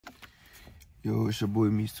Yo, it's your boy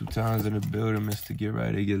Meets 2 Times in the building, Mr. Get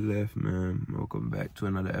Right or Get Left, man. Welcome back to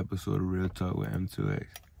another episode of Real Talk with M2X.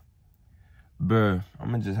 Bruh,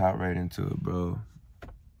 I'm gonna just hop right into it, bro.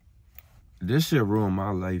 This shit ruined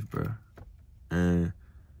my life, bro. And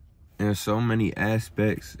in so many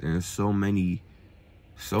aspects, and so many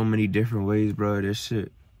different ways, bro. This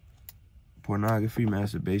shit, pornography,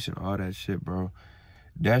 masturbation, all that shit, bro.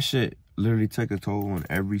 That shit literally took a toll on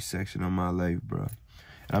every section of my life, bro.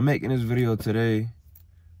 And I'm making this video today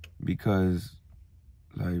because,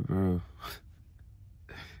 like, bro,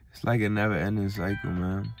 it's like a never-ending cycle,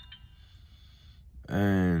 man.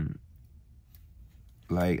 And,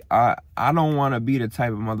 like, I don't want to be the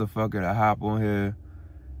type of motherfucker to hop on here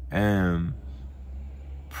and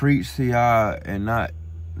preach to y'all and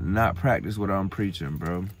not practice what I'm preaching,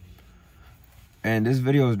 bro. And this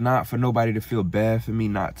video is not for nobody to feel bad for me,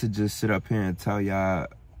 not to just sit up here and tell y'all,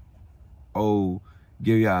 oh,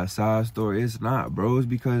 give y'all a side story. It's not, bro. It's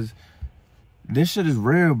because this shit is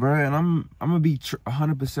real, bro. And I'm gonna be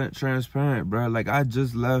 100% transparent, bro. Like, I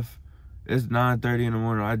just left. It's 9:30 in the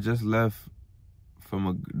morning. I just left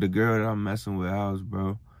from the girl that I'm messing with house,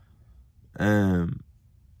 bro. And,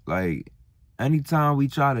 like, anytime we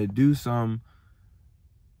try to do something,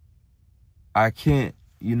 I can't,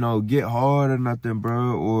 you know, get hard or nothing,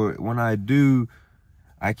 bro. Or when I do,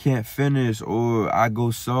 I can't finish, or I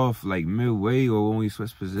go soft like midway, or when we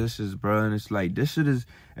switch positions, bro. And it's like, this shit is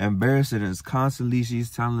embarrassing. And it's constantly,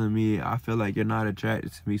 she's telling me, I feel like you're not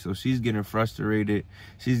attracted to me. So she's getting frustrated.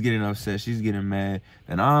 She's getting upset. She's getting mad.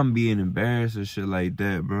 And I'm being embarrassed and shit like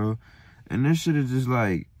that, bro. And this shit is just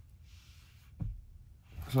like,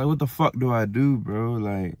 it's like, what the fuck do I do, bro?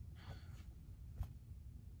 Like,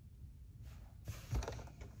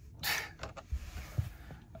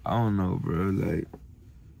 I don't know, bro. Like,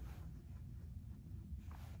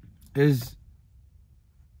 it's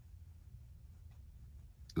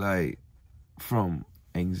like from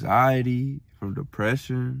anxiety, from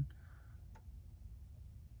depression.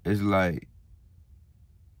 It's like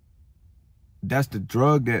that's the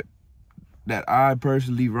drug that I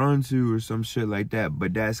personally run to or some shit like that,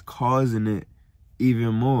 but that's causing it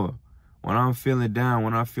even more. When I'm feeling down,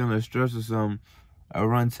 when I'm feeling stressed or something, I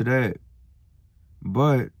run to that.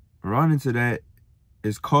 But running to that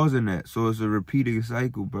is causing that. So it's a repeating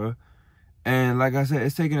cycle, bro. And like I said,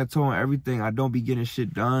 it's taking a toll on everything. I don't be getting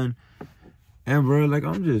shit done. And, bro, like,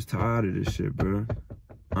 I'm just tired of this shit, bro.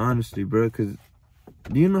 Honestly, bro. Because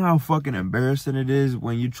do you know how fucking embarrassing it is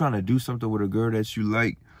when you're trying to do something with a girl that you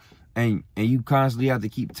like, and you constantly have to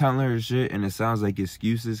keep telling her shit, and it sounds like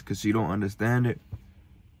excuses because she don't understand it?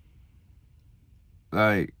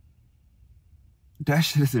 Like, that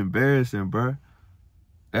shit is embarrassing, bro.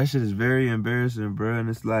 That shit is very embarrassing, bro. And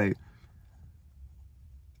it's like,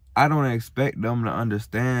 I don't expect them to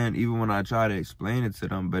understand even when I try to explain it to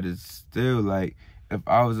them. But it's still like, if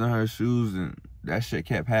I was in her shoes and that shit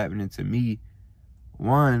kept happening to me,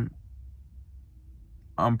 one,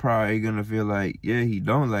 I'm probably gonna feel like, yeah, he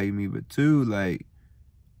don't like me. But two, like,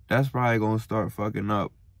 that's probably gonna start fucking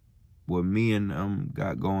up what me and them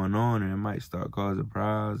got going on. And it might start causing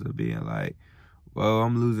problems of being like, well,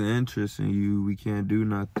 I'm losing interest in you. We can't do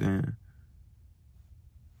nothing.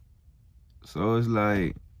 So it's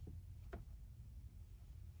like,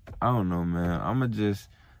 I don't know, man. I'ma just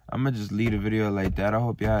leave the video like that. I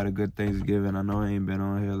hope y'all had a good Thanksgiving. I know I ain't been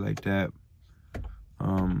on here like that.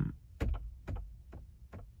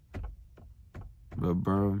 But,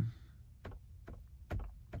 bro,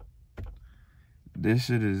 this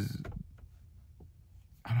shit is,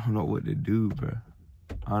 I don't know what to do, bro.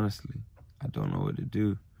 Honestly, I don't know what to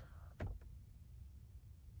do.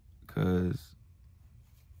 Cause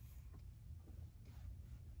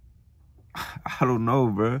I don't know,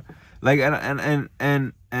 bro. Like, and I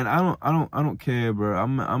don't care, bro.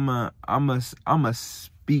 I'ma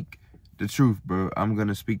speak the truth, bro. I'm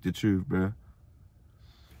gonna speak the truth, bro.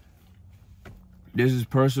 This is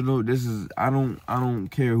personal. This is, I don't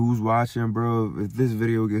care who's watching, bro. If this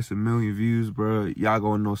video gets 1 million views, bro, y'all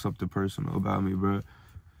gonna know something personal about me, bro.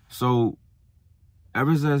 So,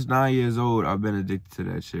 ever since 9 years old, I've been addicted to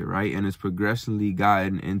that shit, right? And it's progressively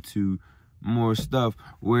gotten into more stuff,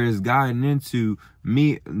 where it's gotten into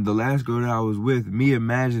me, the last girl that I was with, me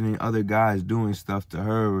imagining other guys doing stuff to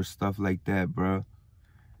her or stuff like that, bro.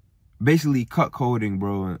 Basically cuckolding,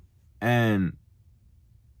 bro. And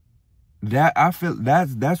that, I feel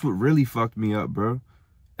that's what really fucked me up, bro.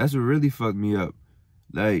 That's what really fucked me up.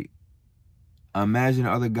 Like, imagine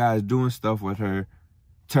other guys doing stuff with her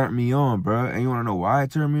turned me on, bro. And you wanna know why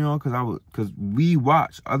it turned me on? Cause we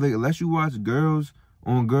watch unless you watch girls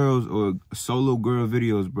on girls or solo girl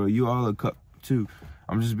videos, bro, you all a cuck too.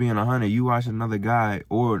 I'm just being 100. You watch another guy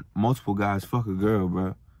or multiple guys fuck a girl,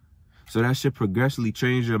 bro. So that shit progressively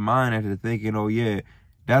change your mind after thinking, oh yeah,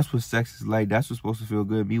 that's what sex is like. That's what's supposed to feel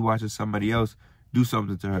good. Me watching somebody else do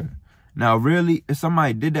something to her. Now, really, if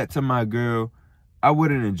somebody did that to my girl, I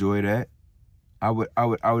wouldn't enjoy that. I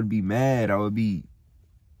would be mad. I would be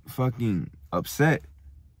fucking upset.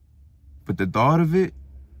 But the thought of it,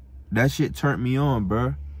 that shit turned me on,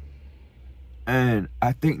 bro. And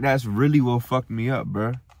I think that's really what fucked me up,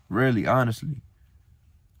 bro. Really, honestly.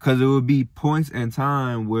 Because it would be points in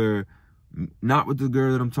time where, not with the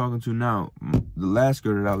girl that I'm talking to now, the last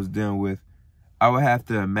girl that I was dealing with, I would have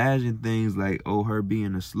to imagine things like, oh, her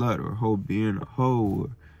being a slut or her being a hoe,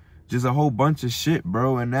 or just a whole bunch of shit,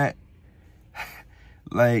 bro. And that,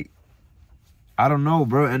 like, I don't know,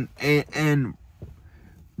 bro. And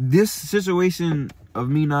this situation of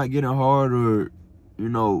me not getting hard or, you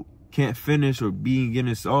know, can't finish or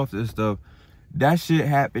getting soft and stuff, that shit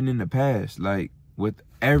happened in the past, like, with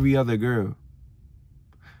every other girl.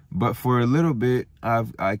 But for a little bit,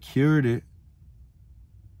 I cured it.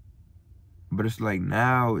 But it's like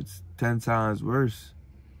now it's 10 times worse.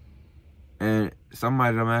 And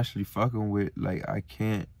somebody that I'm actually fucking with, like, I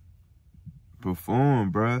can't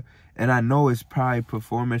perform, bruh. And I know it's probably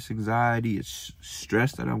performance anxiety. It's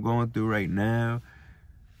stress that I'm going through right now.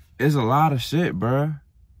 It's a lot of shit, bruh.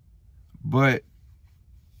 But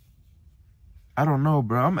I don't know,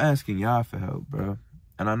 bro. I'm asking y'all for help, bro.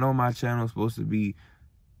 And I know my channel is supposed to be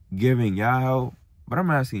giving y'all help, but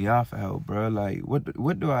I'm asking y'all for help, bro. Like,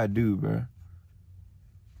 what do I do, bro?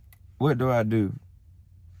 What do I do?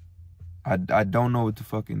 I don't know what to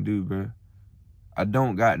fucking do, bro. I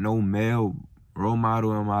don't got no male role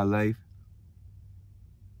model in my life.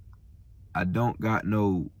 I don't got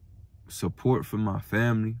no support from my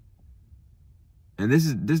family. And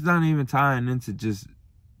this not even tying into just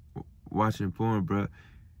watching porn, bro.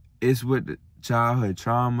 It's with the childhood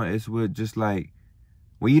trauma. It's with just like,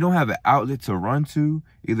 when you don't have an outlet to run to,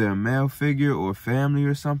 either a male figure or family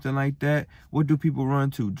or something like that, what do people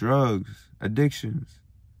run to? Drugs, addictions.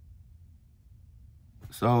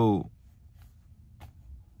 So,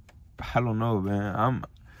 I don't know, man.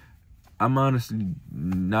 I'm honestly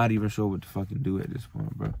not even sure what to fucking do at this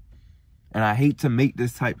point, bro. And I hate to make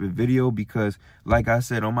this type of video because, like I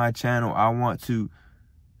said, on my channel, I want to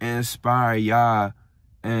inspire y'all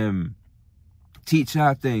and teach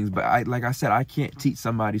y'all things. But like I said, I can't teach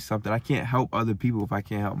somebody something. I can't help other people if I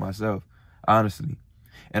can't help myself, honestly.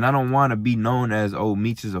 And I don't want to be known as, oh,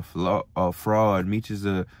 Meech is a fraud. Meech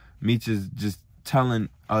is just telling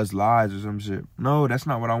us lies or some shit. No, that's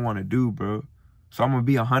not what I want to do, bro. So I'm going to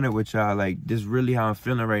be 100 with y'all. Like, this is really how I'm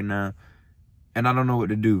feeling right now. And I don't know what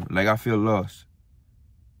to do. Like, I feel lost.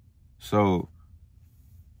 So,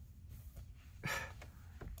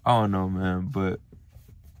 I don't know, man. But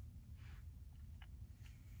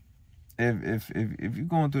if you're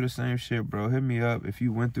going through the same shit, bro, hit me up. If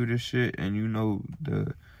you went through this shit and you know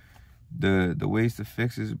the ways to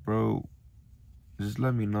fix this, bro, just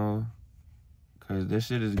let me know. Because this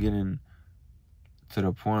shit is getting to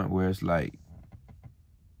the point where it's like,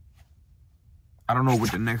 I don't know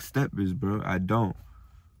what the next step is, bro. I don't.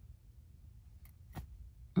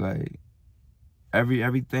 Like,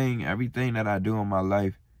 everything that I do in my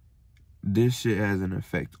life, this shit has an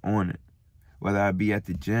effect on it. Whether I be at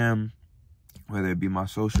the gym, whether it be my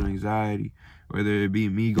social anxiety, whether it be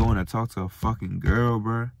me going to talk to a fucking girl,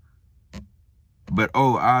 bro. But,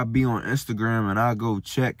 oh, I'll be on Instagram and I'll go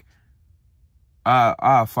check.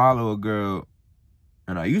 I'll follow a girl.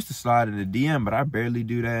 And I used to slide in the DM, but I barely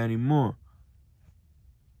do that anymore.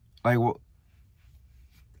 Like, well,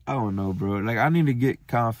 I don't know, bro. Like, I need to get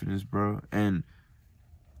confidence, bro. And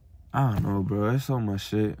I don't know, bro. There's so much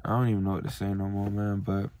shit. I don't even know what to say no more, man.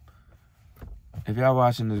 But if y'all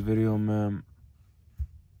watching this video, man,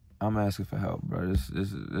 I'm asking for help, bro. This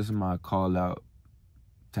is my call out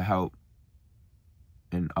to help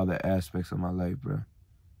in other aspects of my life, bro.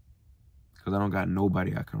 Because I don't got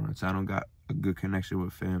nobody I can run to. I don't got a good connection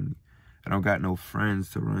with family. I don't got no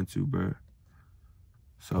friends to run to, bro.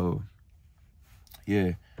 So,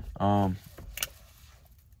 yeah. I'll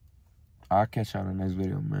catch y'all in the next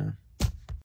video, man.